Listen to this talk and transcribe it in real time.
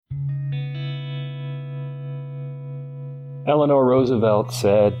Eleanor Roosevelt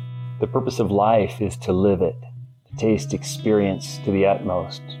said, "The purpose of life is to live it, to taste experience to the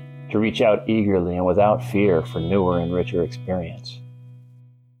utmost, to reach out eagerly and without fear for newer and richer experience."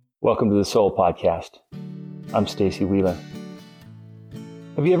 Welcome to the Soul Podcast. I'm Stacy Wheeler.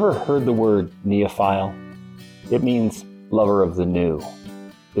 Have you ever heard the word neophile? It means lover of the new,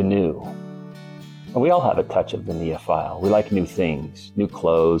 the new. And we all have a touch of the neophile. We like new things, new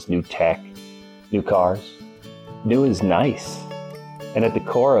clothes, new tech, new cars. New is nice. And at the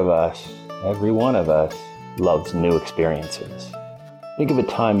core of us, every one of us loves new experiences. Think of a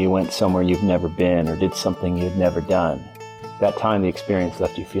time you went somewhere you've never been or did something you'd never done. That time the experience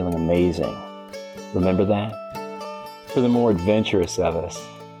left you feeling amazing. Remember that? For the more adventurous of us,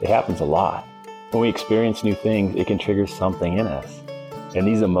 it happens a lot. When we experience new things, it can trigger something in us. And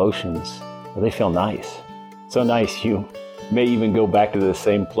these emotions, well, they feel nice. So nice you may even go back to the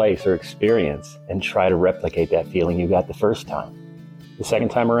same place or experience and try to replicate that feeling you got the first time. The second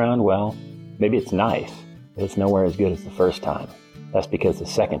time around, well, maybe it's nice, but it's nowhere as good as the first time. That's because the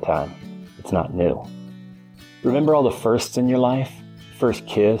second time, it's not new. Remember all the firsts in your life? The first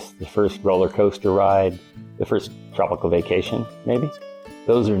kiss, the first roller coaster ride, the first tropical vacation, maybe?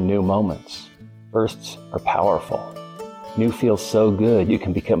 Those are new moments. Firsts are powerful. New feels so good, you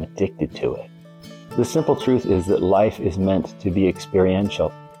can become addicted to it. The simple truth is that life is meant to be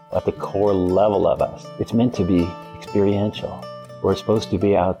experiential. At the core level of us, it's meant to be experiential. We're supposed to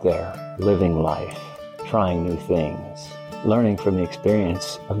be out there, living life, trying new things, learning from the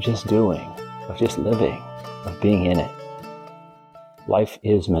experience of just doing, of just living, of being in it. Life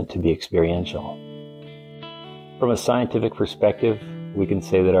is meant to be experiential. From a scientific perspective, we can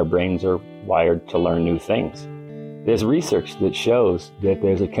say that our brains are wired to learn new things. There's research that shows that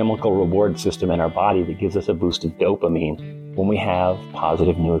there's a chemical reward system in our body that gives us a boost of dopamine when we have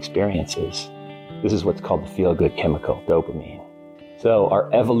positive new experiences. This is what's called the feel-good chemical, dopamine. So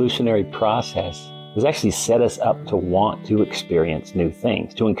our evolutionary process has actually set us up to want to experience new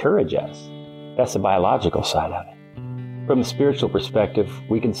things, to encourage us. That's the biological side of it. From a spiritual perspective,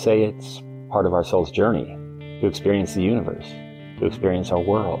 we can say it's part of our soul's journey to experience the universe, to experience our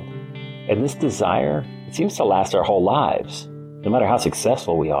world. And this desire, it seems to last our whole lives, no matter how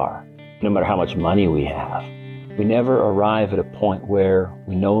successful we are, no matter how much money we have. We never arrive at a point where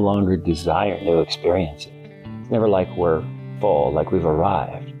we no longer desire new experiences. It's never like we're full, like we've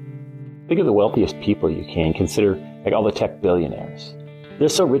arrived. Think of the wealthiest people you can. Consider like all the tech billionaires. They're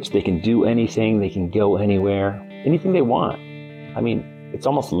so rich they can do anything, they can go anywhere, anything they want. I mean, it's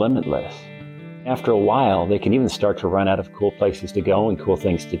almost limitless. After a while, they can even start to run out of cool places to go and cool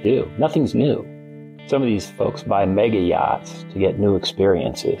things to do. Nothing's new. Some of these folks buy mega yachts to get new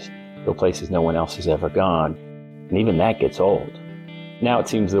experiences, go places no one else has ever gone, and even that gets old. Now it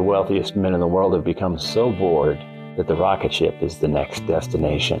seems the wealthiest men in the world have become so bored that the rocket ship is the next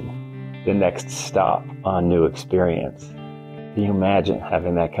destination, the next stop on new experience. Can you imagine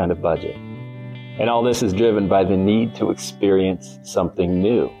having that kind of budget? And all this is driven by the need to experience something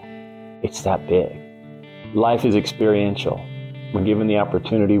new. It's that big. Life is experiential. When given the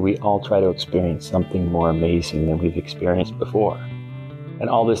opportunity, we all try to experience something more amazing than we've experienced before. And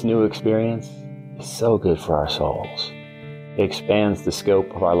all this new experience is so good for our souls. It expands the scope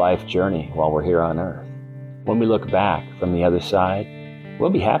of our life journey while we're here on earth. When we look back from the other side,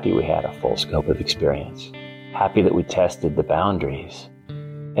 we'll be happy we had a full scope of experience, happy that we tested the boundaries.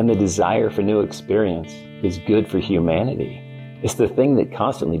 And the desire for new experience is good for humanity. It's the thing that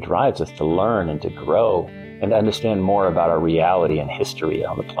constantly drives us to learn and to grow and to understand more about our reality and history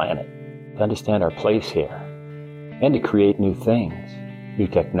on the planet, to understand our place here, and to create new things, new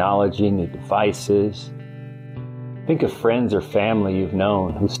technology, new devices. Think of friends or family you've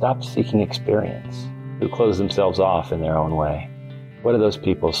known who stopped seeking experience, who closed themselves off in their own way. What are those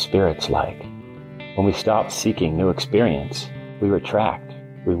people's spirits like? When we stop seeking new experience, we retract,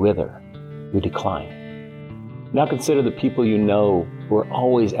 we wither, we decline. Now consider the people you know who are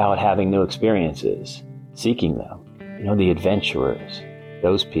always out having new experiences, seeking them. You know, the adventurers,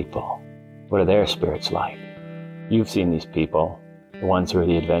 those people. What are their spirits like? You've seen these people, the ones who are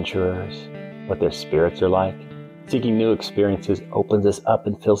the adventurers, what their spirits are like. Seeking new experiences opens us up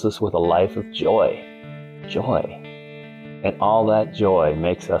and fills us with a life of joy. Joy. And all that joy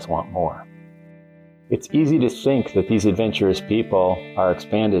makes us want more. It's easy to think that these adventurous people are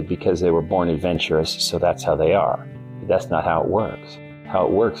expanded because they were born adventurous, so that's how they are. But that's not how it works. How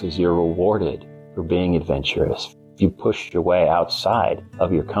it works is you're rewarded for being adventurous. You push your way outside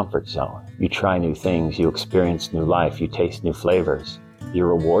of your comfort zone. You try new things, you experience new life, you taste new flavors.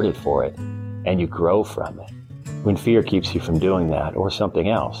 You're rewarded for it, and you grow from it. When fear keeps you from doing that or something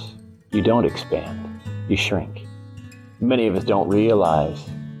else, you don't expand, you shrink. Many of us don't realize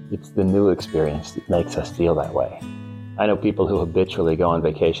it's the new experience that makes us feel that way. I know people who habitually go on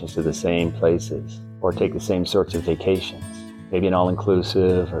vacations to the same places or take the same sorts of vacations, maybe an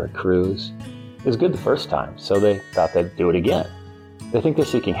all-inclusive or a cruise. It was good the first time, so they thought they'd do it again. They think they're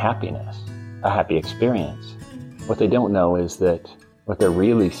seeking happiness, a happy experience. What they don't know is that what they're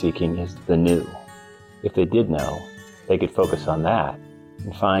really seeking is the new. If they did know, they could focus on that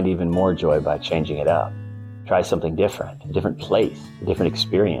and find even more joy by changing it up. Try something different, a different place, a different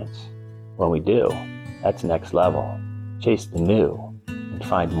experience. When we do, that's next level. Chase the new and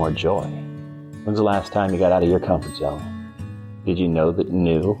find more joy. When's the last time you got out of your comfort zone? Did you know that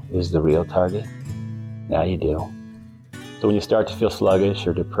new is the real target? Now you do. So when you start to feel sluggish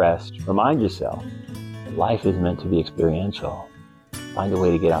or depressed, remind yourself that life is meant to be experiential. Find a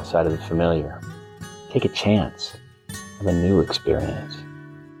way to get outside of the familiar. Take a chance of a new experience.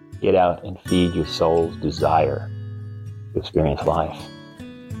 Get out and feed your soul's desire to experience life.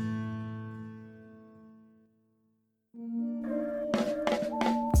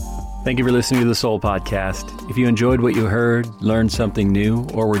 Thank you for listening to the Soul Podcast. If you enjoyed what you heard, learned something new,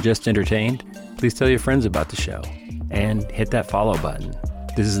 or were just entertained, please tell your friends about the show and hit that follow button.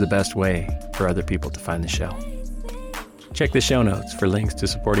 This is the best way for other people to find the show. Check the show notes for links to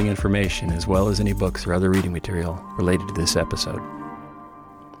supporting information as well as any books or other reading material related to this episode.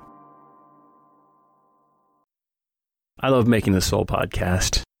 I love making the Soul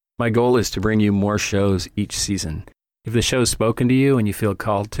Podcast. My goal is to bring you more shows each season. If the show's spoken to you and you feel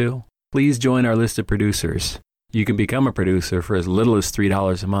called to, please join our list of producers. You can become a producer for as little as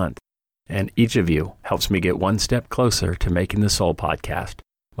 $3 a month, and each of you helps me get one step closer to making the Soul Podcast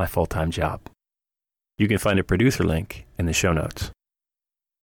my full-time job. You can find a producer link in the show notes.